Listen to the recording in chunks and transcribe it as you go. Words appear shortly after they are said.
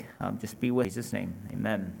just be with Jesus' name.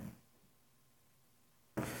 Amen.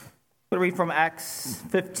 I'm going to read from Acts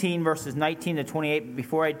 15, verses 19 to 28.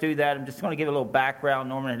 Before I do that, I'm just going to give a little background.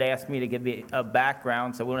 Norman had asked me to give you a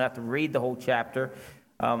background, so we don't have to read the whole chapter.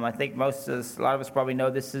 I think a lot of us probably know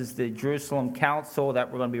this is the Jerusalem Council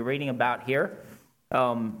that we're going to be reading about here.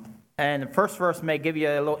 And the first verse may give you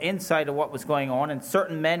a little insight of what was going on. And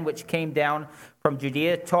certain men which came down from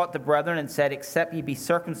Judea taught the brethren and said, except ye be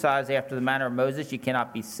circumcised after the manner of Moses, ye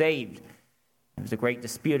cannot be saved. There was a great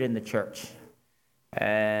dispute in the church.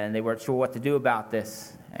 And they weren't sure what to do about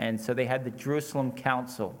this. And so they had the Jerusalem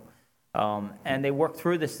Council. And they worked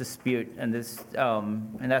through this dispute. And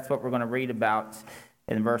that's what we're going to read about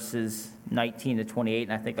in verses 19 to 28.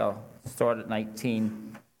 And I think I'll start at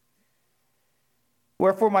 19.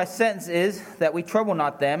 Wherefore my sentence is that we trouble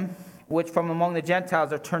not them which from among the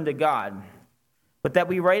Gentiles are turned to God, but that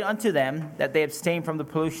we write unto them that they abstain from the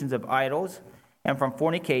pollutions of idols, and from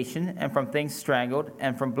fornication, and from things strangled,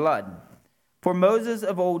 and from blood. For Moses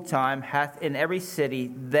of old time hath in every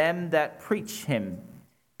city them that preach him,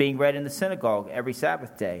 being read in the synagogue every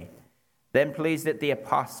Sabbath day. Then pleased it the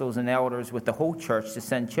apostles and elders with the whole church to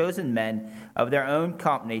send chosen men of their own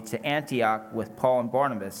company to Antioch with Paul and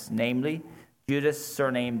Barnabas, namely Judas,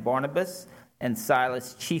 surnamed Barnabas, and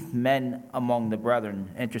Silas, chief men among the brethren.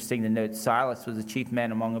 Interesting to note, Silas was the chief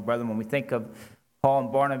man among the brethren. When we think of Paul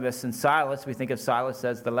and Barnabas and Silas, we think of Silas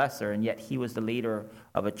as the lesser, and yet he was the leader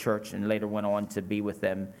of a church and later went on to be with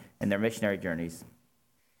them in their missionary journeys.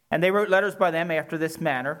 And they wrote letters by them after this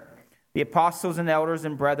manner. The apostles and elders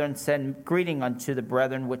and brethren send greeting unto the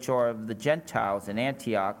brethren which are of the Gentiles in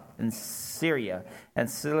Antioch and Syria and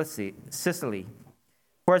Sicily.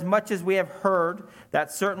 For as much as we have heard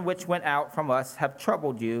that certain which went out from us have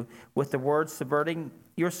troubled you with the words subverting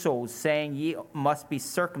your souls, saying ye must be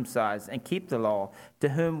circumcised and keep the law, to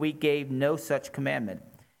whom we gave no such commandment.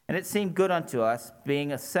 And it seemed good unto us,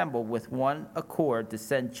 being assembled with one accord, to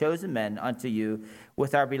send chosen men unto you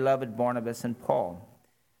with our beloved Barnabas and Paul,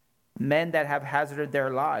 men that have hazarded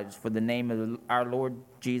their lives for the name of our Lord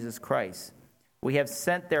Jesus Christ. We have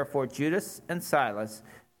sent therefore Judas and Silas,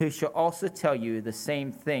 who shall also tell you the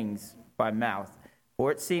same things by mouth.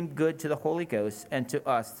 For it seemed good to the Holy Ghost and to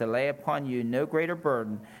us to lay upon you no greater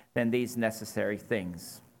burden than these necessary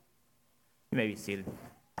things. You may be seated.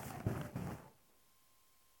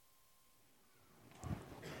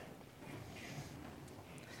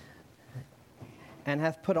 And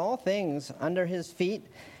hath put all things under his feet,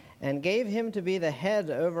 and gave him to be the head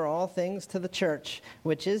over all things to the church,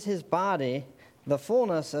 which is his body, the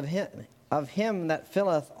fullness of him that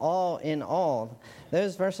filleth all in all.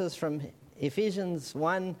 Those verses from Ephesians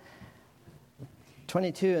 1,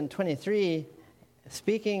 22 and 23,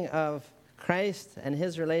 speaking of Christ and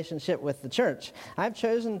his relationship with the church. I've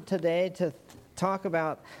chosen today to talk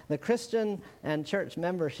about the Christian and church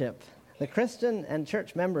membership. The Christian and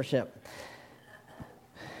church membership.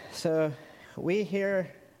 So we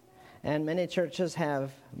here and many churches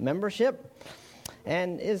have membership,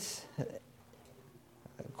 and is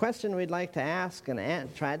question we'd like to ask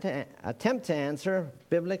and try to attempt to answer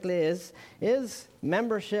biblically is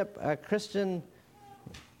membership a Christian,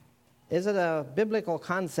 is it a biblical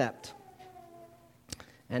concept?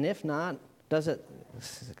 And if not,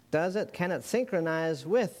 can it synchronize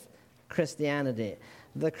with Christianity?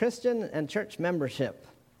 The Christian and church membership.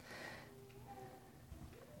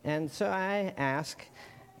 And so I ask,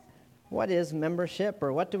 what is membership,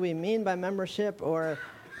 or what do we mean by membership, or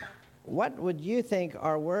what would you think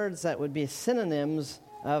are words that would be synonyms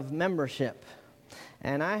of membership?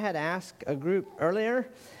 And I had asked a group earlier,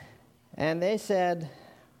 and they said,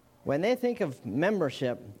 when they think of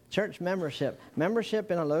membership, church membership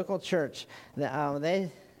in a local church, they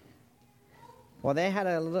had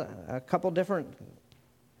a couple different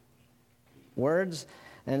words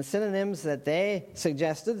and synonyms that they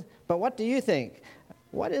suggested. But what do you think?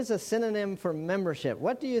 What is a synonym for membership?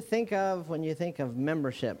 What do you think of when you think of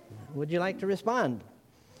membership? Would you like to respond?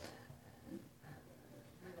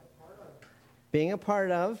 Being a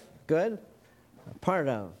part of. Good. A part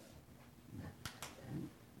of.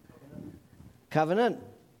 Covenant.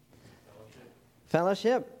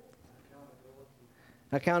 Fellowship.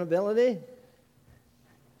 Accountability.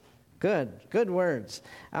 Good. Good words.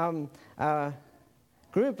 A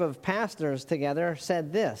group of pastors together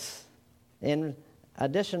said this in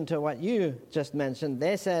addition to what you just mentioned.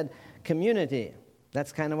 They said community.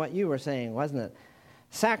 That's kind of what you were saying, wasn't it?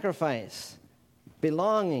 Sacrifice,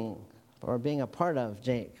 belonging, or being a part of,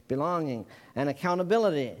 Jake, belonging, and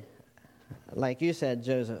accountability, like you said,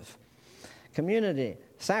 Joseph. Community,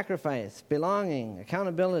 sacrifice, belonging,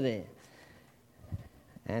 accountability,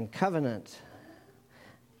 and covenant.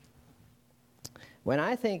 when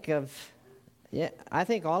I think of, I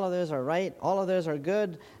think all of those are right, all of those are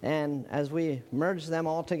good, and as we merge them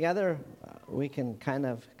all together, we can kind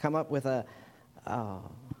of come up with a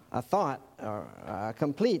thought or a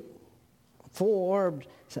complete, full-orbed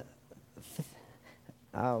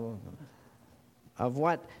of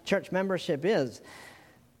what church membership is.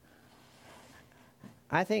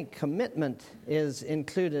 I think commitment is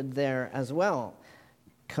included there as well.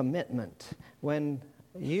 Commitment. When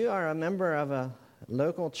you are a member of a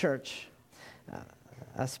local church,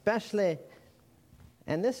 especially,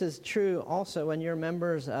 and this is true also when you're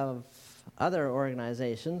members of other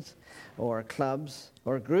organizations or clubs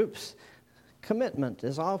or groups, commitment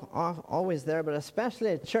is always there, but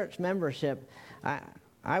especially church membership,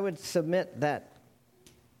 I would submit that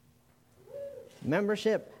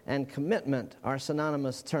membership and commitment are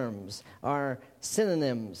synonymous terms, are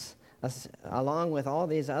synonyms, along with all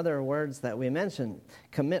these other words that we mentioned.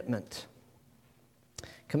 Commitment.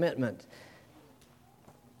 Commitment.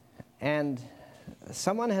 And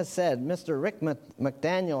someone has said, Mr. Rick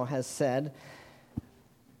McDaniel has said,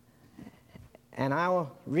 and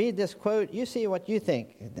I'll read this quote, you see what you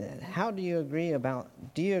think. How do you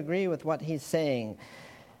agree with what he's saying?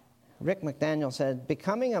 Rick McDaniel said,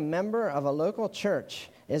 becoming a member of a local church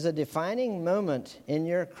is a defining moment in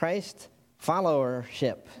your Christ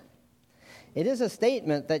followership. It is a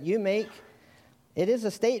statement that you make. It is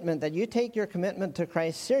a statement that you take your commitment to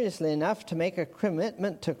Christ seriously enough to make a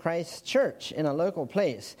commitment to Christ's church in a local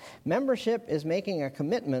place. Membership is making a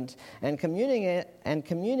commitment and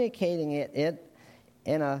communicating it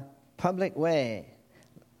in a public way.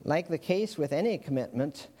 Like the case with any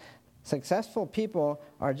commitment, successful people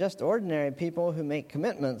are just ordinary people who make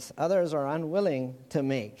commitments others are unwilling to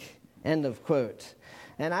make. End of quote.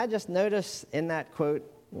 And I just noticed in that quote,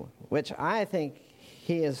 which I think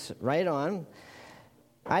he is right on,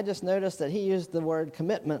 I just noticed that he used the word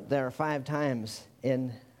commitment there 5 times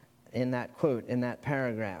in that quote, in that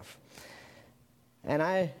paragraph. And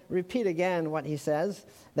I repeat again what he says,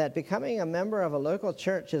 that becoming a member of a local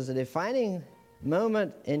church is a defining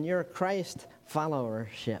moment in your Christ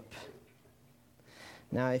followership.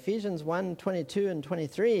 Now, Ephesians 1, 22 and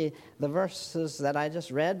 23, the verses that I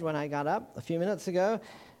just read when I got up a few minutes ago,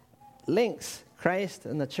 links Christ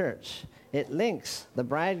and the church. It links the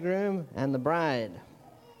bridegroom and the bride.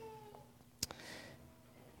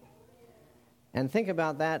 And think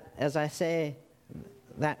about that as I say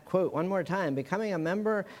that quote one more time. Becoming a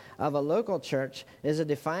member of a local church is a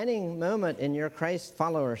defining moment in your Christ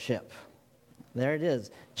followership. There it is.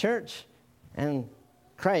 Church and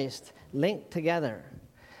Christ linked together.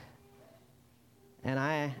 And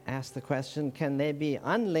I ask the question, can they be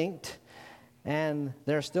unlinked and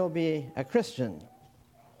there still be a Christian?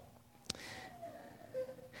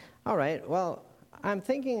 All right, well, I'm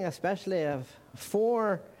thinking especially of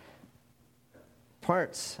 4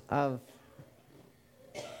 parts of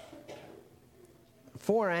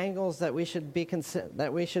 4 angles that we should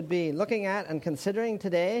be looking at and considering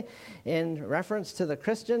today in reference to the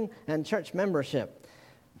Christian and church membership.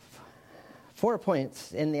 4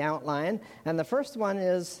 points in the outline, and the first one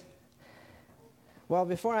is, well,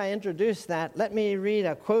 before I introduce that, let me read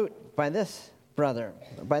a quote by this brother,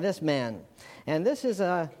 by this man. And this is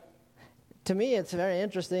to me, it's very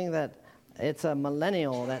interesting that it's a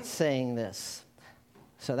millennial that's saying this.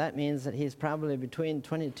 So that means that he's probably between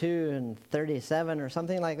 22 and 37 or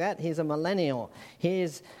something like that. He's a millennial.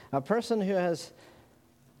 He's a person who has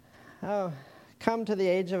come to the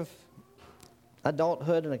age of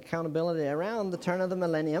adulthood and accountability around the turn of the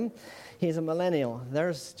millennium. He's a millennial.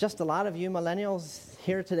 There's just a lot of you millennials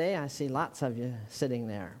here today. I see lots of you sitting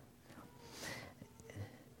there.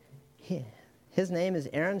 His name is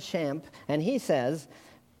Aaron Shamp, and he says,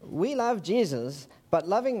 "We love Jesus, but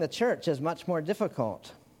loving the church is much more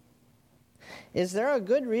difficult. Is there a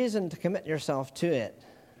good reason to commit yourself to it?"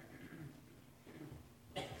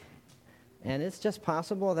 And it's just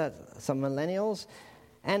possible that some millennials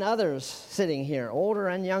and others sitting here, older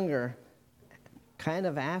and younger, kind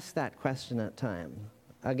of ask that question at times.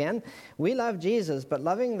 Again, we love Jesus, but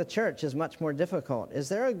loving the church is much more difficult. Is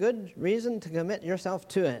there a good reason to commit yourself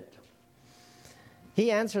to it? He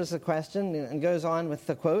answers the question and goes on with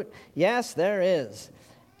the quote, "Yes, there is.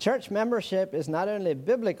 Church membership is not only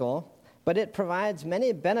biblical, but it provides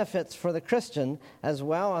many benefits for the Christian as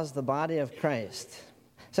well as the body of Christ."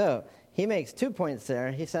 So he makes 2 points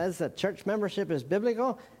there. He says that church membership is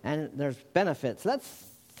biblical and there's benefits. Let's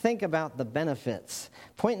think about the benefits.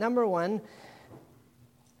 Point number 1,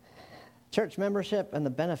 church membership and the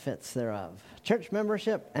benefits thereof. Church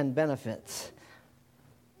membership and benefits.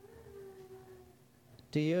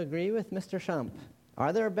 Do you agree with Mr. Shump?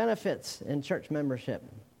 Are there benefits in church membership?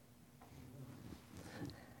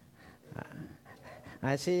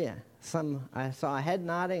 I saw a head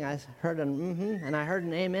nodding, I heard an mm-hmm, and I heard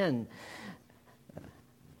an amen.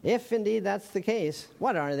 If indeed that's the case,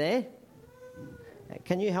 what are they?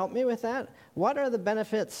 Can you help me with that? What are the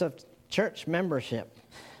benefits of church membership?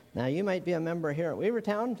 Now, you might be a member here at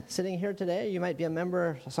Weavertown, sitting here today. You might be a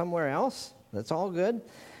member somewhere else. That's all good.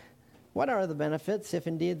 What are the benefits,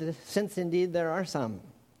 since indeed there are some?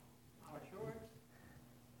 Assurance.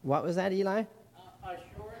 What was that, Eli? Assurance.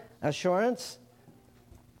 Assurance.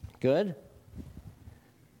 Good.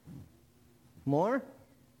 More?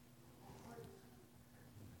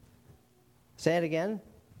 Say it again.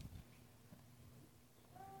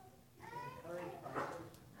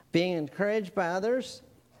 Being encouraged by others.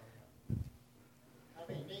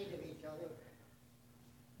 Having need of each other.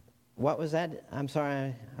 What was that? I'm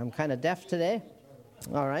sorry, I'm kind of deaf today.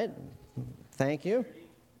 All right. Thank you.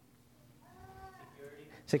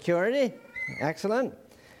 Security. Excellent.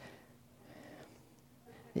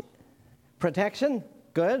 Protection.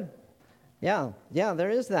 Good. Yeah, there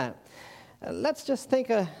is that. Let's just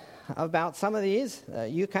think about some of these.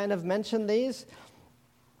 You kind of mentioned these.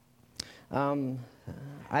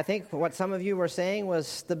 I think what some of you were saying was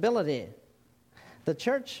stability. The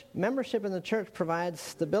church, membership in the church provides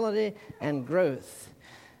stability and growth.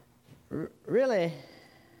 Really,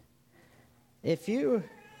 if you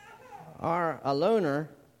are a loner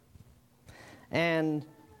and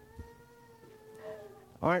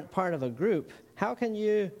aren't part of a group, how can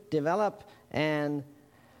you develop and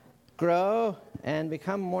grow and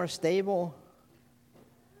become more stable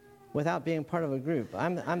without being part of a group?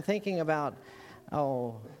 I'm thinking about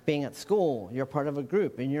being at school. You're part of a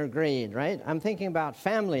group in your grade, right? I'm thinking about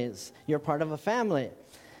families. You're part of a family.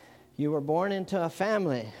 You were born into a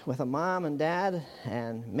family with a mom and dad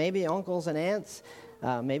and maybe uncles and aunts,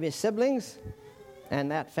 maybe siblings,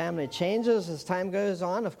 and that family changes as time goes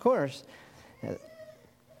on, of course.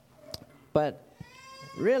 But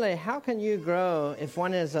really, how can you grow if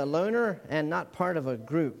one is a loner and not part of a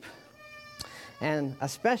group? And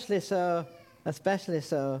especially so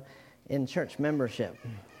in church membership.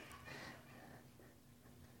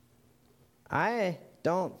 I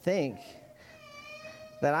don't think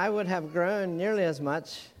that I would have grown nearly as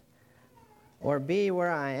much or be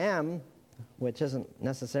where I am, which isn't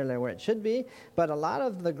necessarily where it should be, but a lot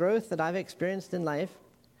of the growth that I've experienced in life,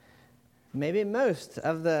 maybe most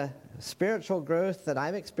of the spiritual growth that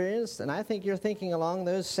I've experienced, and I think you're thinking along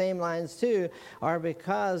those same lines too, are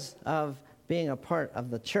because of being a part of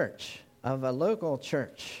the church, of a local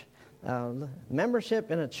church, membership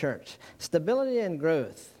in a church, stability and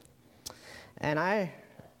growth. And I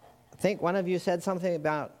think one of you said something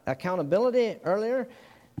about accountability earlier.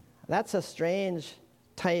 That's a strange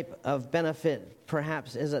type of benefit,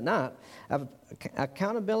 perhaps, is it not? Of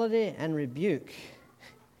accountability and rebuke.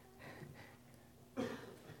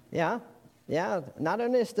 Yeah, not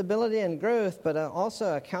only stability and growth, but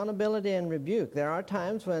also accountability and rebuke. There are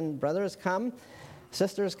times when brothers come,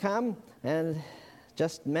 sisters come, and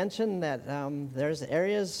just mention that there's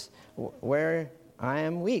areas where I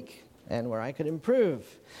am weak and where I could improve.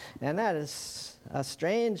 And that is a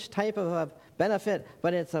strange type of a benefit,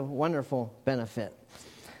 but it's a wonderful benefit.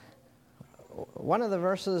 One of the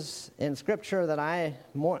verses in Scripture that I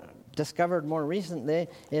discovered more recently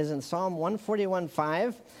is in Psalm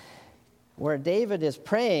 141:5, where David is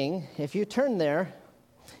praying. If you turn there,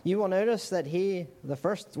 you will notice that the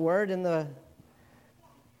first word in the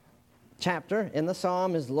chapter, in the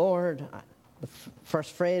psalm, is Lord. The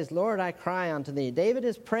first phrase, Lord, I cry unto thee. David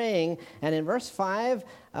is praying, and in verse 5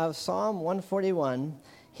 of Psalm 141,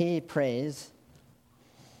 he prays.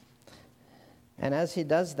 And as he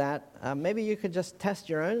does that, maybe you could just test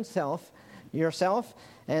yourself,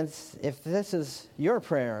 and if this is your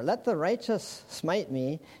prayer, let the righteous smite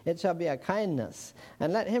me, it shall be a kindness.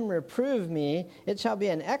 And let him reprove me, it shall be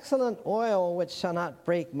an excellent oil which shall not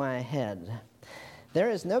break my head.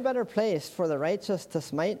 There is no better place for the righteous to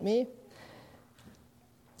smite me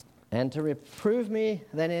and to reprove me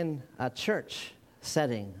than in a church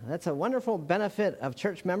setting. That's a wonderful benefit of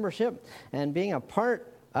church membership and being a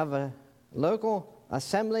part of a local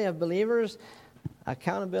assembly of believers,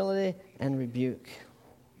 accountability and rebuke.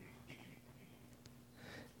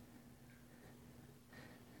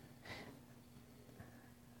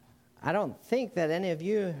 I don't think that any of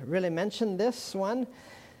you really mentioned this one,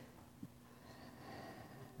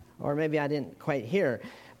 or maybe I didn't quite hear,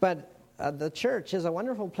 but the church is a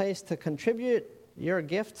wonderful place to contribute your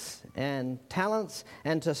gifts and talents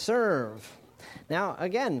and to serve. Now,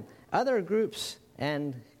 again, other groups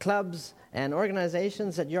and clubs and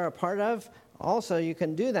organizations that you're a part of also you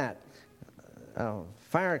can do that.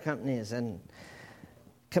 Fire companies and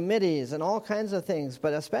committees and all kinds of things,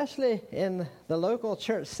 but especially in the local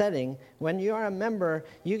church setting, when you are a member,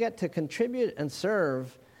 you get to contribute and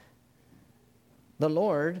serve the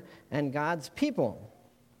Lord and God's people.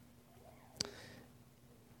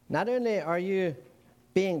 Not only are you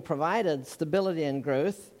being provided stability and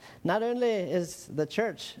growth, not only is the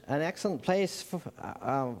church an excellent place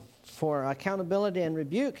for accountability and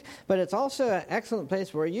rebuke, but it's also an excellent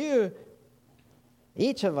place where you,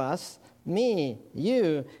 each of us, me,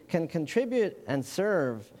 you, can contribute and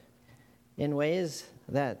serve in ways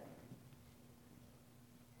that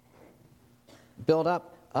build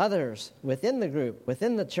up others within the group,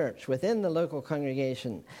 within the church, within the local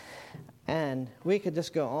congregation. And we could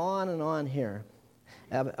just go on and on here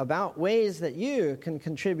about ways that you can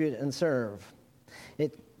contribute and serve.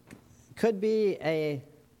 It could be a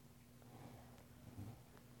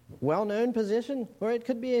well-known position, or it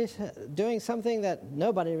could be doing something that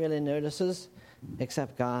nobody really notices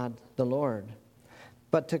except God, the Lord.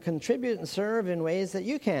 But to contribute and serve in ways that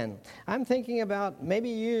you can. I'm thinking about maybe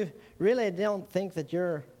you really don't think that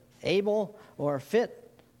you're able or fit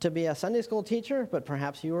to be a Sunday school teacher, but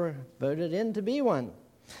perhaps you were voted in to be one.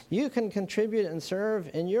 You can contribute and serve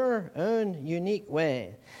in your own unique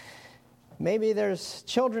way. Maybe there's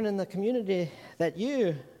children in the community that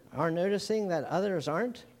you are noticing that others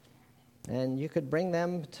aren't, and you could bring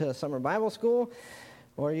them to summer Bible school,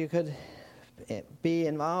 or you could be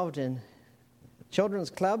involved in children's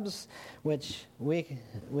clubs, which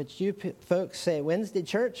you folks say Wednesday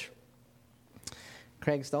church.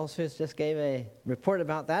 Craig Stolzfus just gave a report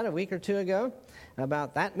about that a week or two ago,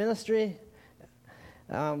 about that ministry.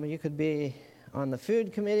 You could be on the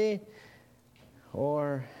food committee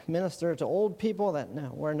or minister to old people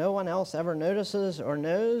where no one else ever notices or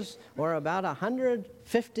knows, or about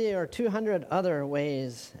 150 or 200 other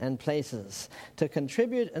ways and places to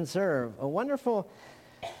contribute and serve. A wonderful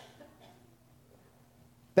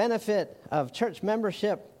benefit of church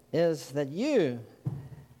membership is that you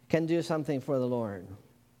can do something for the Lord.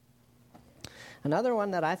 Another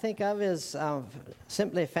one that I think of is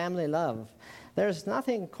simply family love. There's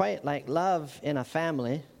nothing quite like love in a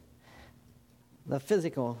family, the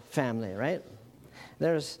physical family, right?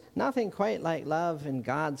 There's nothing quite like love in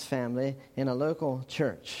God's family in a local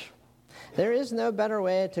church. There is no better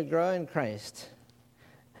way to grow in Christ.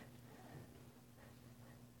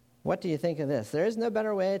 What do you think of this? There is no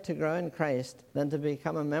better way to grow in Christ than to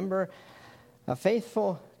become a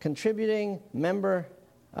faithful, contributing member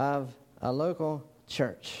of a local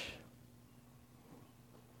church.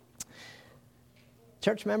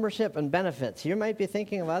 Church membership and benefits. You might be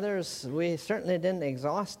thinking of others. We certainly didn't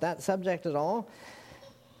exhaust that subject at all.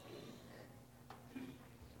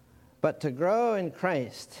 But to grow in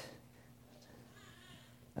Christ,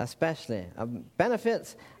 especially,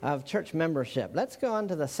 benefits of church membership. Let's go on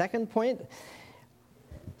to the second point.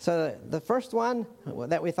 So the first one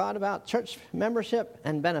that we thought about, church membership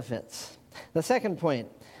and benefits. The second point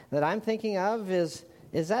that I'm thinking of is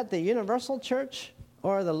that the universal church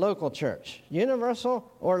or the local church?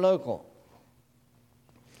 Universal or local?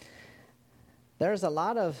 There's a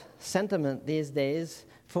lot of sentiment these days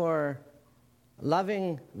for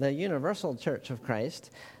loving the universal church of Christ,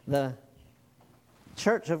 the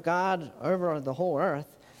church of God over the whole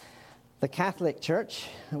earth, the Catholic Church,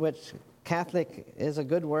 which Catholic is a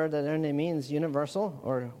good word that only means universal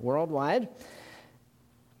or worldwide.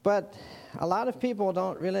 But a lot of people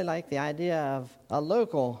don't really like the idea of a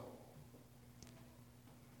local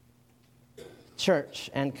church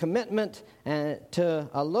and commitment to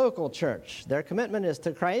a local church. Their commitment is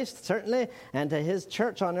to Christ, certainly, and to his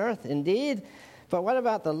church on earth, indeed. But what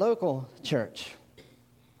about the local church?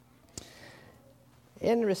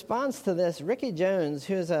 In response to this, Ricky Jones,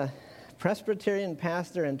 who's a Presbyterian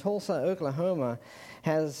pastor in Tulsa, Oklahoma,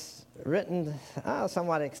 has written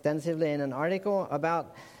somewhat extensively in an article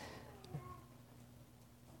about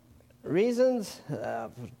reasons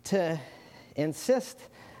to insist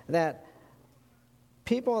that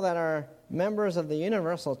people that are members of the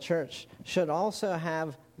universal church should also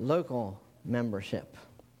have local membership.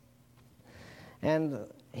 And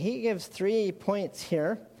he gives 3 points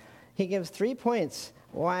here. He gives 3 points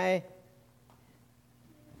why,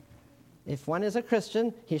 if one is a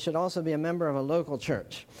Christian, he should also be a member of a local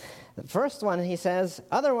church. The first one, he says,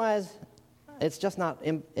 otherwise, it's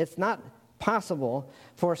not possible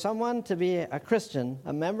for someone to be a Christian,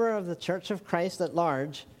 a member of the Church of Christ at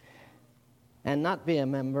large, and not be a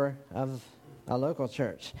member of a local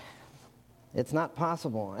church. It's not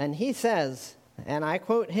possible. And he says, and I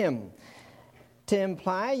quote him, to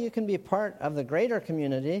imply you can be part of the greater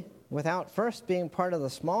community without first being part of the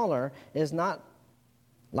smaller is not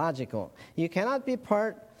logical. You cannot be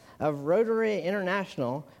part of Rotary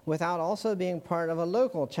International without also being part of a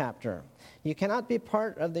local chapter. You cannot be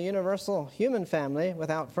part of the universal human family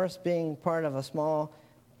without first being part of a small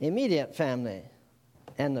immediate family.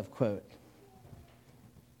 End of quote.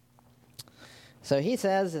 So he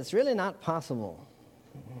says it's really not possible.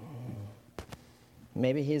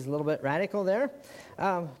 Maybe he's a little bit radical there,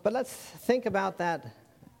 but let's think about that,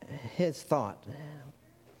 his thought.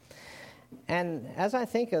 And as I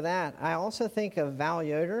think of that, I also think of Val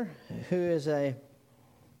Yoder, who is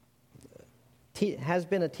has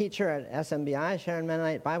been a teacher at SMBI, Sharon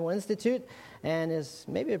Mennonite Bible Institute, and is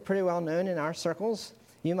maybe pretty well known in our circles.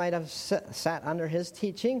 You might have sat under his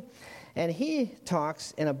teaching. And he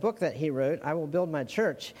talks in a book that he wrote, I Will Build My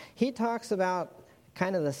Church. He talks about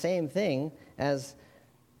kind of the same thing as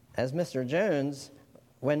Mr. Jones,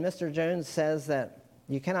 when Mr. Jones says that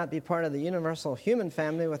you cannot be part of the universal human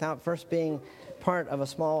family without first being part of a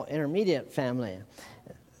small intermediate family.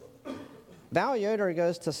 Val Yoder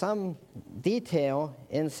goes to some detail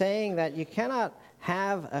in saying that you cannot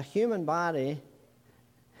have a human body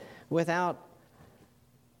without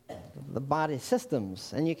the body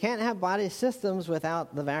systems. And you can't have body systems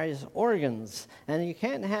without the various organs. And you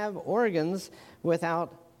can't have organs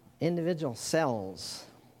without individual cells.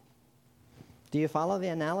 Do you follow the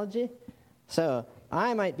analogy? So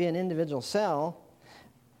I might be an individual cell.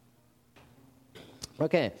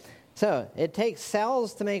 Okay, so it takes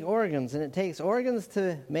cells to make organs, and it takes organs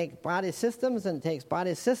to make body systems, and it takes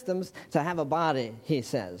body systems to have a body, he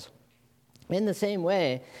says. In the same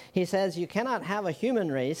way, he says you cannot have a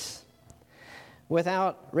human race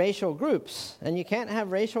without racial groups, and you can't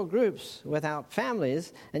have racial groups without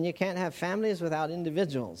families, and you can't have families without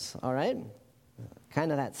individuals, all right?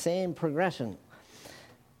 Kind of that same progression.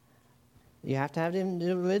 You have to have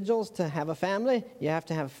individuals to have a family. You have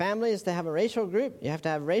to have families to have a racial group. You have to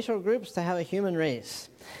have racial groups to have a human race.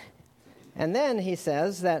 And then he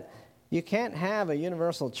says that you can't have a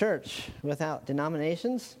universal church without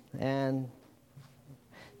denominations, and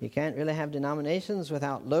you can't really have denominations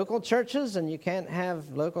without local churches, and you can't have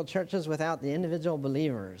local churches without the individual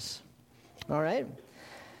believers. All right?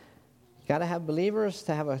 Got to have believers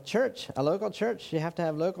to have a church, a local church. You have to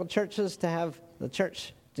have local churches to have the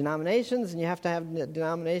church denominations, and you have to have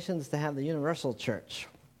denominations to have the universal church.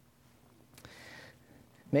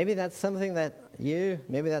 Maybe that's something that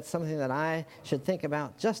maybe that's something that I should think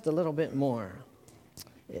about just a little bit more.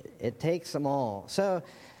 It takes them all. So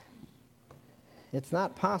it's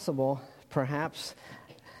not possible, perhaps,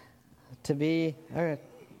 to be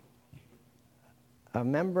a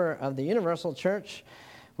member of the universal church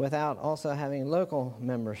without also having local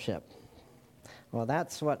membership. Well,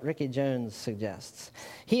 that's what Ricky Jones suggests.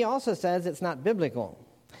 He also says it's not biblical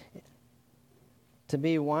to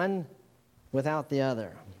be one without the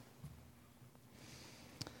other.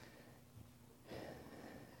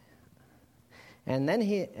 And then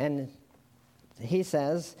he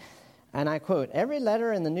says, and I quote, "Every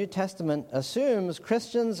letter in the New Testament assumes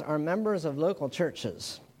Christians are members of local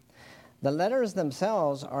churches. The letters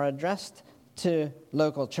themselves are addressed to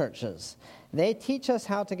local churches. They teach us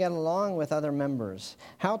how to get along with other members,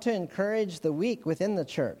 how to encourage the weak within the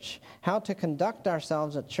church, how to conduct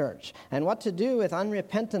ourselves at church, and what to do with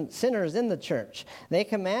unrepentant sinners in the church. They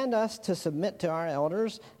command us to submit to our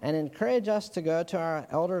elders and encourage us to go to our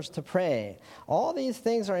elders to pray. All these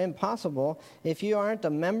things are impossible if you aren't a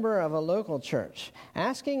member of a local church.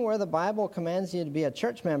 Asking where the Bible commands you to be a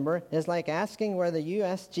church member is like asking where the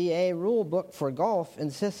USGA rule book for golf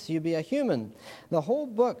insists you be a human. The whole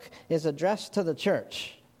book is addressed to the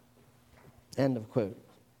church." End of quote.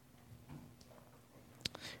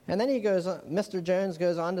 And then Mr. Jones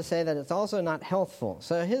goes on to say that it's also not healthful.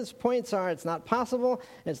 So his points are it's not possible,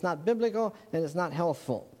 it's not biblical, and it's not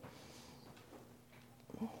healthful.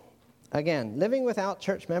 Again, living without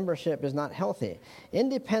church membership is not healthy.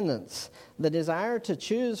 Independence, the desire to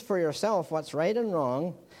choose for yourself what's right and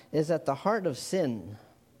wrong, is at the heart of sin.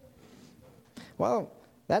 Well,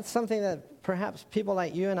 that's something that perhaps people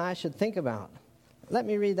like you and I should think about. Let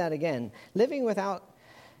me read that again. Living without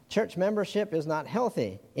church membership is not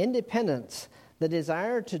healthy. Independence, the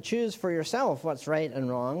desire to choose for yourself what's right and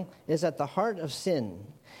wrong, is at the heart of sin.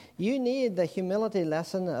 You need the humility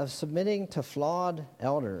lesson of submitting to flawed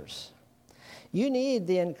elders. You need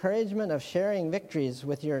the encouragement of sharing victories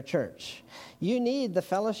with your church. You need the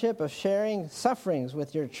fellowship of sharing sufferings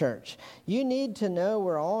with your church. You need to know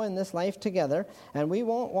we're all in this life together, and we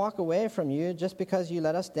won't walk away from you just because you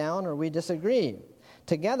let us down or we disagree.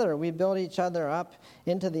 Together, we build each other up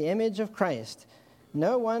into the image of Christ.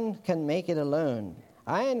 No one can make it alone.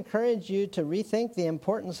 I encourage you to rethink the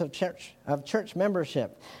importance of church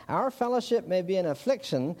membership. Our fellowship may be an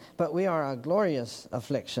affliction, but we are a glorious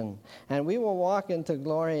affliction, and we will walk into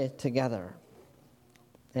glory together.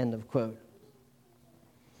 End of quote.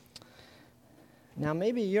 Now,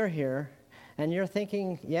 maybe you're here, and you're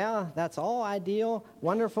thinking, yeah, that's all ideal,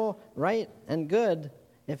 wonderful, right, and good.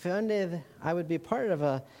 If only I would be part of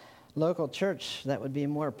a local church that would be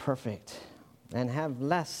more perfect and have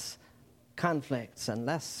less conflicts and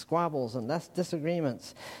less squabbles and less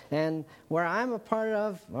disagreements. And where I'm a part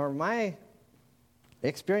of, or my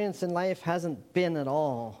experience in life hasn't been at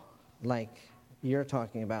all like you're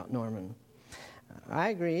talking about, Norman. I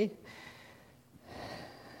agree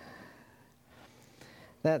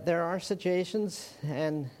that there are situations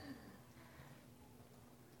and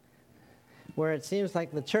where it seems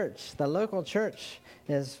like the church, the local church,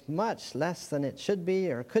 is much less than it should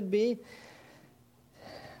be or could be.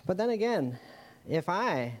 But then again, if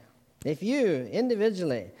you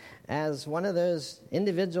individually, as one of those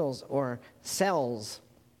individuals or cells,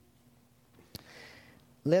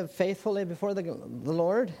 live faithfully before the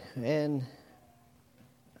Lord in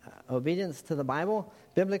obedience to the Bible,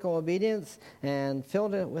 biblical obedience, and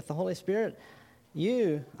filled with the Holy Spirit,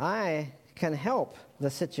 I can help the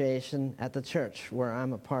situation at the church where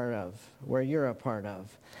I'm a part of, where you're a part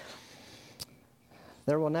of.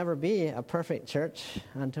 There will never be a perfect church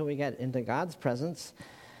until we get into God's presence.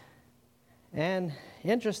 And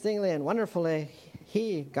interestingly and wonderfully,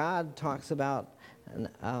 God talks about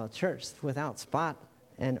a church without spot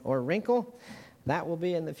or wrinkle. That will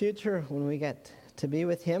be in the future when we get to be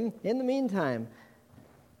with Him. In the meantime,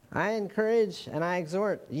 I encourage and I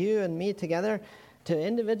exhort you and me together to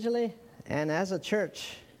individually and as a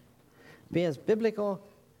church be as biblical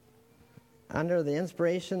under the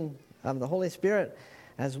inspiration of the Holy Spirit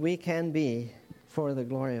as we can be for the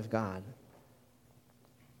glory of God.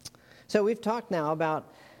 So we've talked now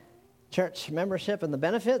about church membership and the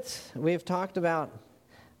benefits. We've talked about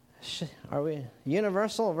are we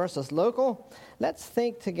universal versus local. Let's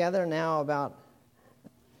think together now about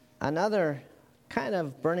another kind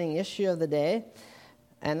of burning issue of the day,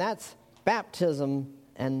 and that's baptism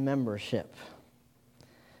and membership.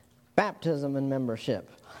 Baptism and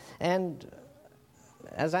membership. And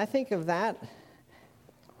as I think of that,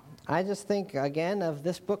 I just think again of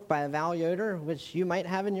this book by Val Yoder, which you might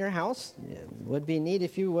have in your house. It would be neat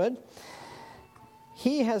if you would.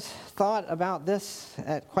 He has thought about this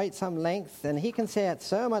at quite some length, and he can say it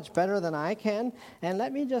so much better than I can. And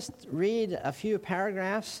let me just read a few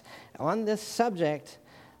paragraphs on this subject,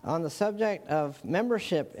 on the subject of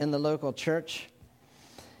membership in the local church.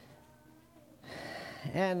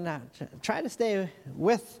 And try to stay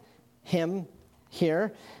with him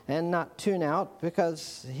here and not tune out,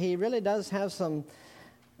 because he really does have some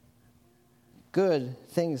good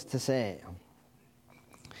things to say.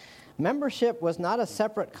 Membership was not a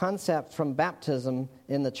separate concept from baptism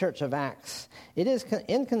in the Church of Acts. It is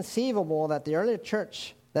inconceivable that the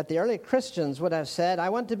early Christians would have said, I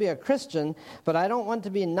want to be a Christian, but I don't want to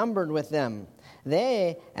be numbered with them.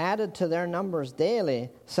 They added to their numbers daily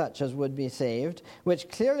such as would be saved, which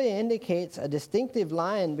clearly indicates a distinctive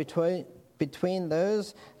line between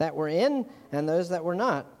those that were in and those that were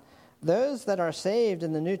not. Those that are saved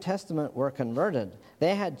in the New Testament were converted.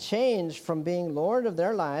 They had changed from being Lord of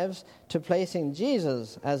their lives to placing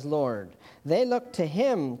Jesus as Lord. They looked to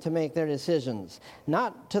Him to make their decisions,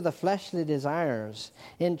 not to the fleshly desires.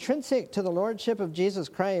 Intrinsic to the Lordship of Jesus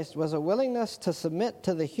Christ was a willingness to submit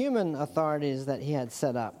to the human authorities that He had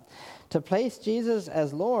set up. To place Jesus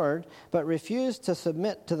as Lord, but refuse to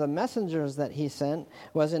submit to the messengers that He sent,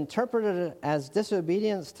 was interpreted as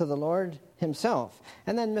disobedience to the Lord Himself.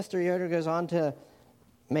 And then Mr. Yoder goes on to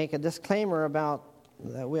make a disclaimer about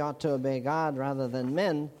that we ought to obey God rather than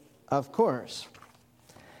men, of course.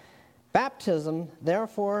 Baptism,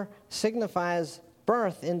 therefore, signifies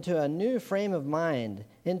birth into a new frame of mind,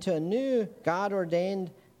 into a new God-ordained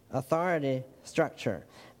authority structure.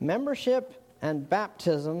 Membership and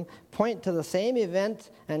baptism point to the same event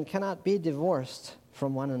and cannot be divorced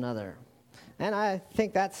from one another. And I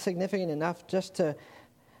think that's significant enough just to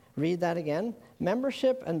read that again.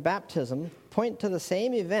 Membership and baptism point to the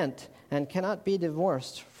same event and cannot be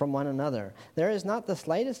divorced from one another. There is not the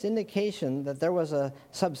slightest indication that there was a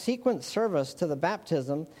subsequent service to the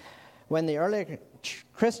baptism when the early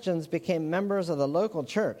Christians became members of the local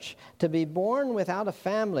church. To be born without a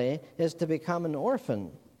family is to become an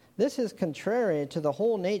orphan. This is contrary to the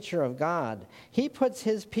whole nature of God. He puts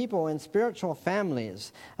his people in spiritual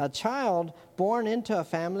families. A child born into a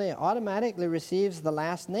family automatically receives the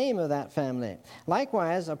last name of that family.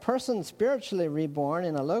 Likewise, a person spiritually reborn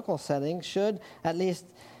in a local setting should, at least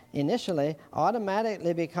initially,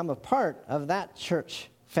 automatically become a part of that church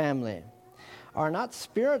family. Are not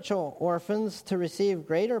spiritual orphans to receive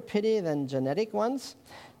greater pity than genetic ones?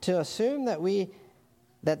 To assume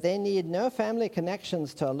that they need no family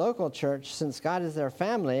connections to a local church since God is their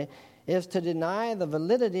family is to deny the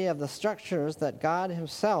validity of the structures that God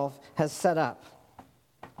himself has set up.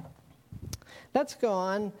 Let's go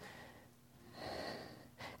on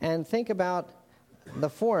and think about the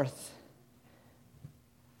fourth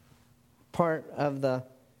part of the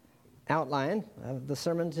outline of the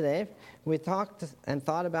sermon today. We talked and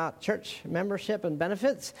thought about church membership and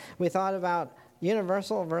benefits. We thought about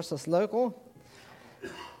universal versus local.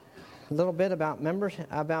 A little bit about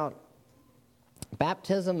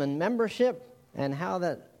baptism and membership, and how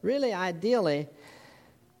that really ideally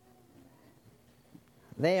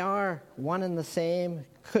they are one and the same,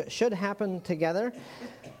 should happen together.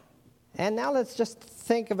 And now let's just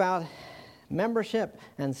think about membership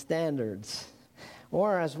and standards,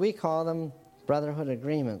 or as we call them, brotherhood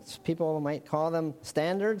agreements. People might call them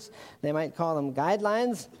standards, they might call them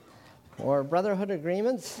guidelines, or brotherhood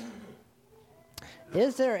agreements.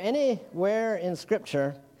 Is there anywhere in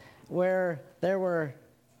Scripture where there were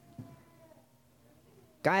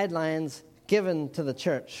guidelines given to the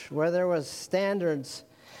church, where there was standards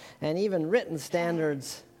and even written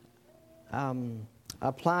standards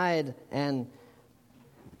applied, and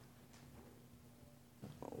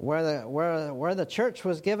where the church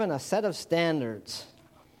was given a set of standards?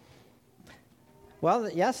 Well,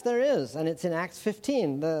 yes, there is, and it's in Acts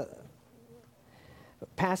 15, the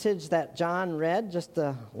passage that John read just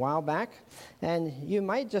a while back. And you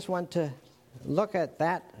might just want to look at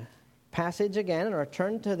that passage again or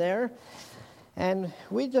turn to there. And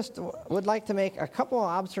we just would like to make a couple of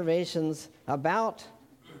observations about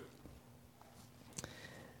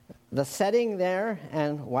the setting there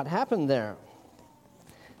and what happened there.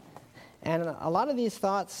 And a lot of these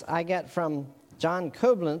thoughts I get from John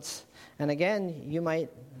Koblentz. And again, you might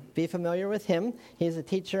be familiar with him. He's a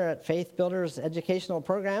teacher at Faith Builders Educational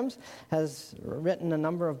Programs, has written a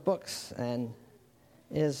number of books, and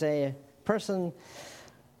is a person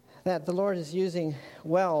that the Lord is using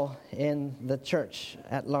well in the church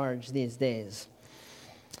at large these days.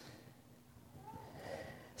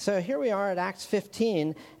 So here we are at Acts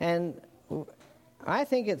 15, and I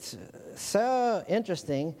think it's so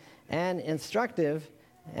interesting and instructive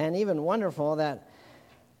and even wonderful that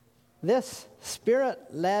this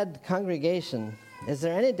Spirit-led congregation, is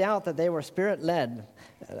there any doubt that they were Spirit-led?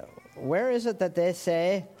 Where is it that they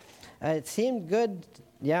say, it seemed good,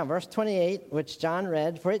 verse 28, which John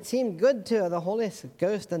read, for it seemed good to the Holy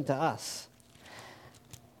Ghost and to us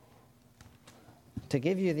to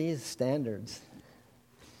give you these standards.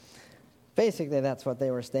 Basically, that's what they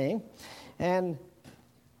were saying. And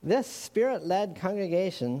this Spirit-led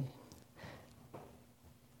congregation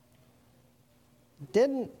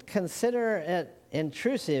didn't consider it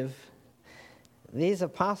intrusive, these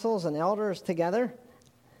apostles and elders together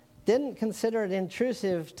didn't consider it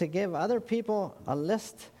intrusive to give other people a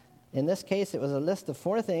list. In this case, it was a list of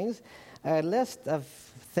 4 things, a list of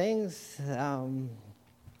things,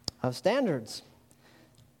 of standards.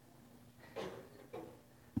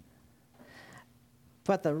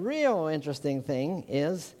 But the real interesting thing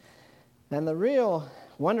is, and the real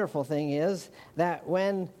wonderful thing is, that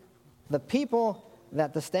when the people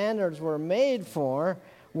that the standards were made for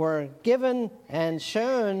were given and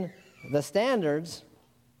shown the standards,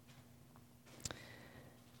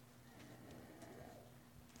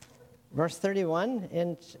 verse 31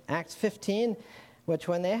 in Acts 15, which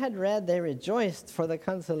when they had read, they rejoiced for the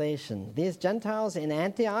consolation. These Gentiles in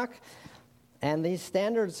Antioch, and these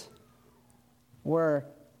standards were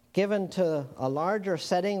given to a larger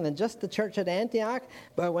setting than just the church at Antioch,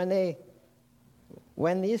 but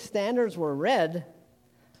when these standards were read,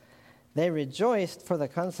 they rejoiced for the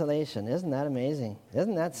consolation. Isn't that amazing?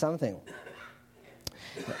 Isn't that something?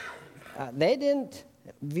 They didn't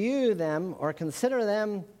view them or consider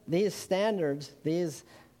them, these standards, these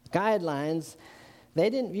guidelines, they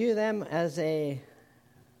didn't view them as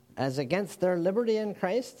against their liberty in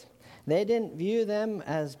Christ. They didn't view them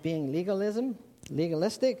as being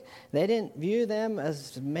legalistic. They didn't view them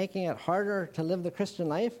as making it harder to live the Christian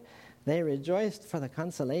life. They rejoiced for the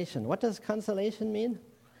consolation. What does consolation mean?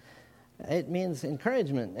 It means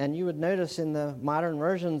encouragement. And you would notice in the modern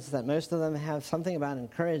versions that most of them have something about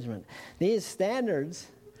encouragement. These standards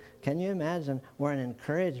can you imagine, were an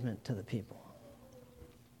encouragement to the people.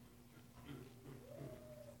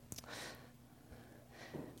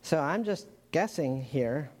 So I'm just guessing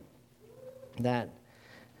here that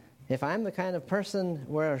if I'm the kind of person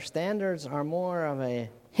where standards are more of a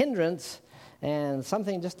hindrance and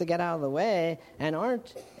something just to get out of the way and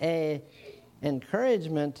aren't a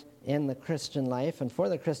encouragement in the Christian life and for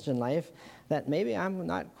the Christian life, that maybe I'm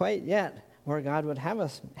not quite yet where God would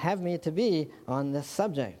have me to be on this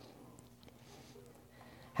subject.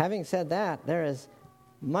 Having said that, there is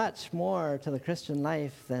much more to the Christian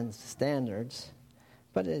life than standards,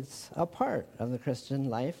 but it's a part of the Christian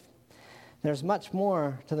life. There's much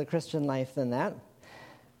more to the Christian life than that.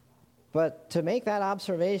 But to make that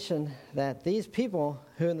observation that these people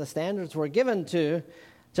who the standards were given to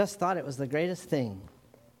just thought it was the greatest thing.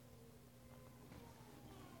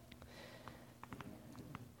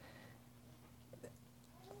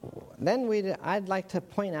 Then I'd like to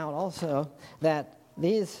point out also that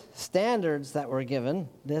these standards that were given,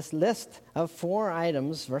 this list of 4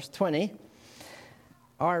 items, verse 20,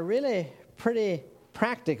 are really pretty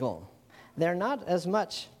practical. They're not as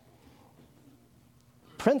much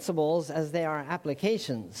principles as they are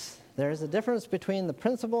applications. There's a difference between the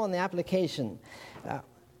principle and the application.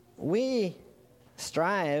 We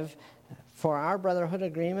strive for our brotherhood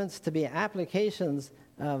agreements to be applications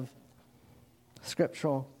of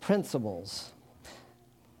scriptural principles.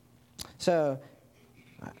 So,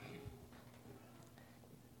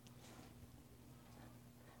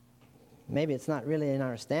 maybe it's not really in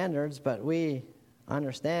our standards, but we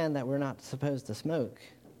understand that we're not supposed to smoke.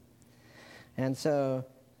 And so,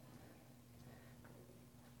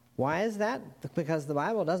 why is that? Because the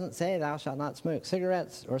Bible doesn't say thou shalt not smoke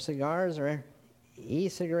cigarettes or cigars or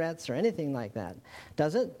e-cigarettes or anything like that.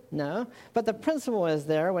 Does it? No. But the principle is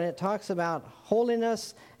there when it talks about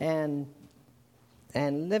holiness and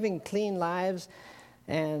living clean lives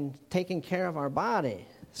and taking care of our body.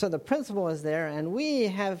 So the principle is there, and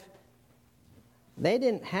they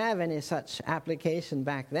didn't have any such application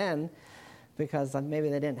back then because maybe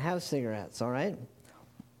they didn't have cigarettes, all right?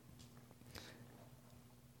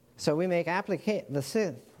 So we make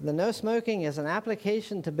the no smoking is an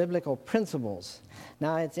application to biblical principles.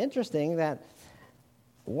 Now it's interesting that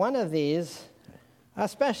one of these,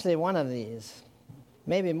 especially one of these,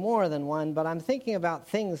 maybe more than one, but I'm thinking about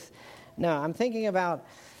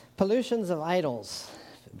pollutions of idols.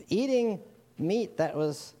 Eating meat that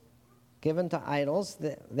was given to idols,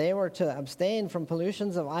 they were to abstain from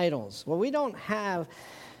pollutions of idols. Well, we don't have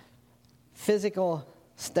physical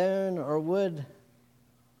stone or wood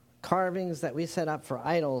carvings that we set up for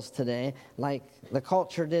idols today like the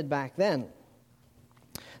culture did back then.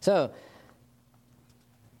 So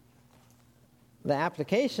our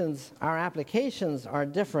applications are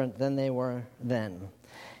different than they were then.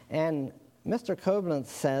 And Mr. Koblenz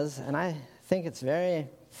says, and I think it's very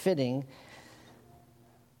fitting,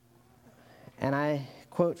 and I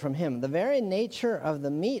quote from him, the very nature of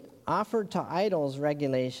the meat offered to idols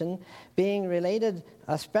regulation being related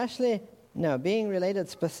specifically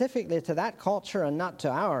to that culture and not to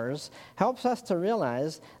ours, helps us to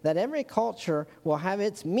realize that every culture will have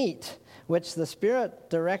its meat, which the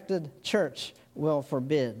Spirit-directed church will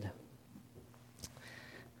forbid.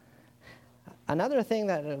 Another thing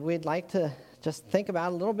that we'd like to just think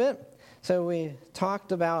about a little bit, so we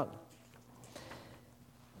talked about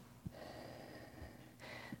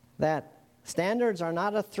that standards are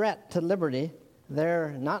not a threat to liberty.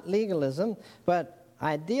 They're not legalism, but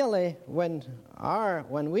ideally, when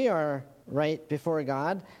we are right before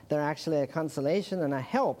God, they're actually a consolation and a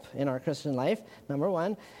help in our Christian life. Number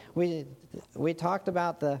one, we talked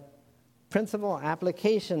about the principle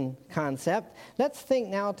application concept. Let's think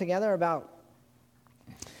now together about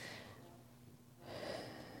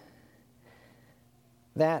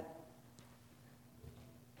that.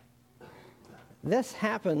 This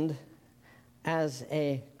happened as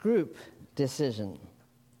a group decision.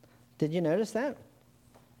 Did you notice that?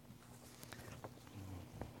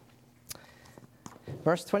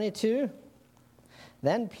 Verse 22,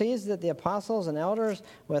 then pleased that the apostles and elders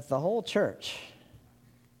with the whole church.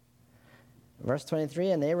 Verse 23,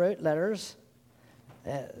 and they wrote letters.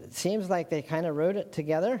 It seems like they kind of wrote it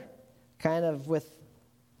together, kind of with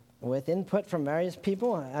input from various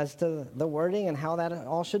people as to the wording and how that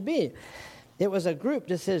all should be. It was a group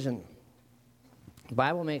decision. The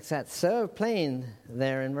Bible makes that so plain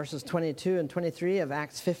there in verses 22 and 23 of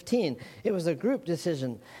Acts 15. It was a group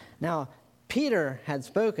decision. Now, Peter had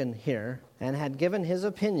spoken here and had given his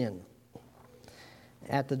opinion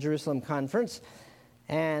at the Jerusalem conference,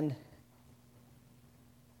 and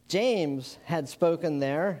James had spoken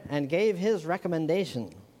there and gave his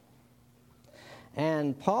recommendation.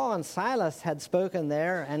 And Paul and Silas had spoken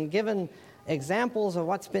there and given examples of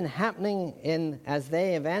what's been happening as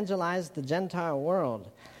they evangelized the Gentile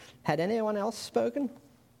world. Had anyone else spoken?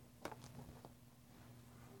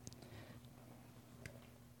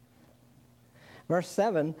 Verse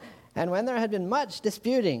 7, and when there had been much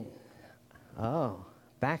disputing,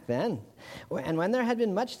 back then, and when there had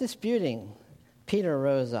been much disputing, Peter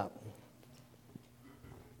rose up.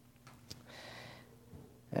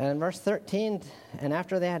 And verse 13, and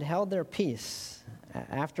after they had held their peace,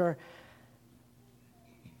 after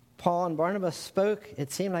Paul and Barnabas spoke,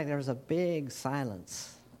 it seemed like there was a big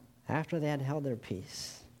silence after they had held their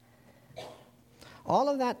peace. All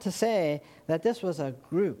of that to say that this was a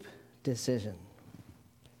group decision.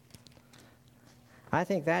 I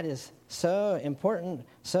think that is so important,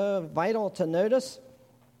 so vital to notice.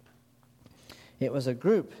 It was a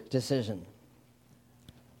group decision.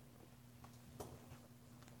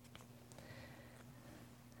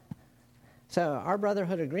 So our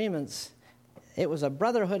brotherhood agreements, it was a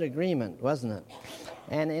brotherhood agreement, wasn't it?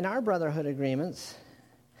 And in our brotherhood agreements,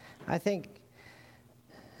 I think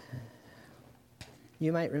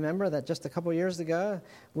you might remember that just a couple years ago,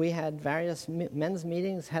 we had various men's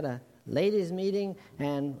meetings, had a ladies' meeting,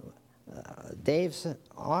 and Dave's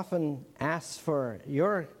often asks for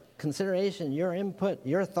your consideration, your input,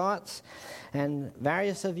 your thoughts, and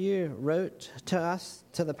various of you wrote to us,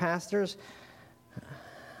 to the pastors.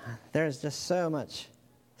 There's just so much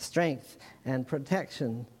strength and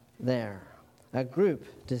protection there. A group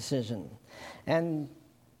decision. And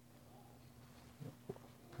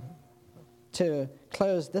to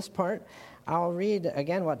close this part, I'll read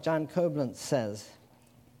again what John Koblenz says.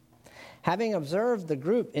 Having observed the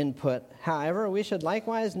group input, however, we should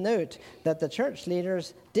likewise note that the church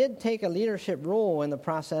leaders did take a leadership role in the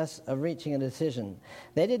process of reaching a decision.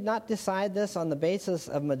 They did not decide this on the basis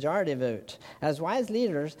of majority vote. As wise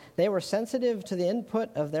leaders, they were sensitive to the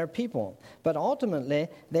input of their people, but ultimately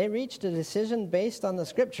they reached a decision based on the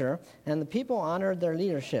Scripture, and the people honored their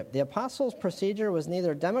leadership. The apostles' procedure was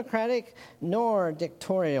neither democratic nor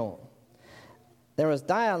dictatorial. There was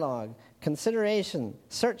dialogue, consideration,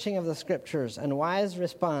 searching of the Scriptures, and wise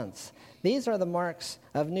response. These are the marks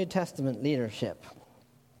of New Testament leadership.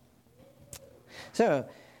 So,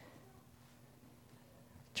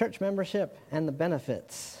 church membership and the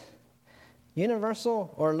benefits.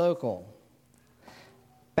 Universal or local?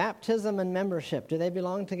 Baptism and membership, do they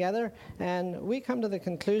belong together? And we come to the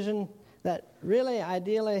conclusion that really,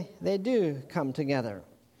 ideally, they do come together.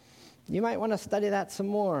 You might want to study that some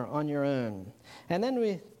more on your own. And then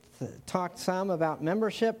we talked some about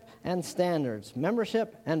membership and standards,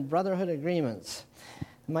 membership and brotherhood agreements.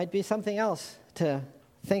 It might be something else to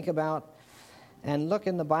think about and look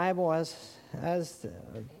in the Bible as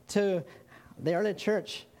to the early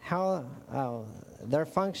church, how their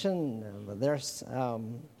function,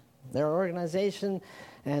 their organization,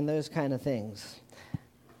 and those kind of things.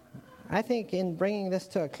 I think in bringing this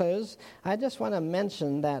to a close, I just want to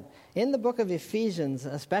mention that in the book of Ephesians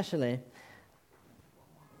especially,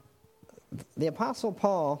 the Apostle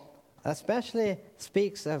Paul especially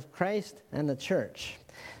speaks of Christ and the church.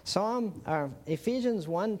 Ephesians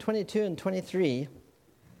 1, 22 and 23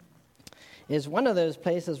 is one of those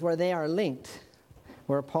places where they are linked,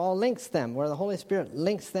 where Paul links them, where the Holy Spirit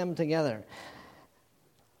links them together.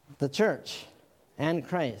 The church and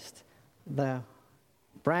Christ, the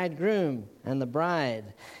bridegroom and the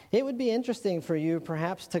bride. It would be interesting for you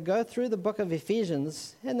perhaps to go through the book of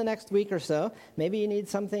Ephesians in the next week or so. Maybe you need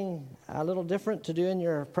something a little different to do in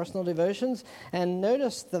your personal devotions, and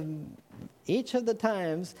notice each of the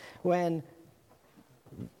times when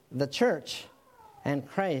the church and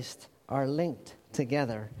Christ are linked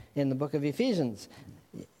together in the book of Ephesians.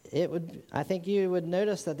 I think you would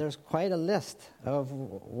notice that there's quite a list of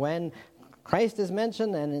when Christ is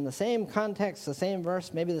mentioned, and in the same context, the same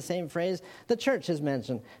verse, maybe the same phrase, the church is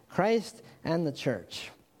mentioned. Christ and the church.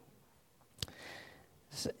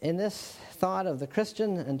 So in this thought of the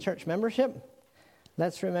Christian and church membership,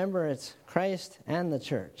 let's remember it's Christ and the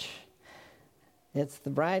church. It's the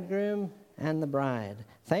bridegroom and the bride.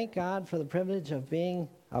 Thank God for the privilege of being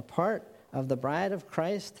a part of the bride of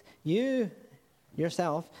Christ. You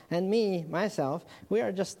yourself and me, myself, we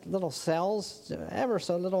are just little cells, ever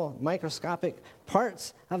so little microscopic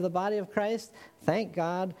parts of the body of Christ. Thank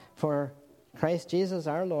God for Christ Jesus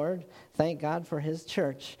our Lord. Thank God for His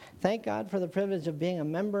church. Thank God for the privilege of being a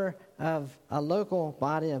member of a local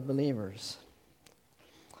body of believers.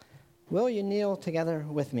 Will you kneel together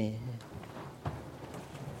with me?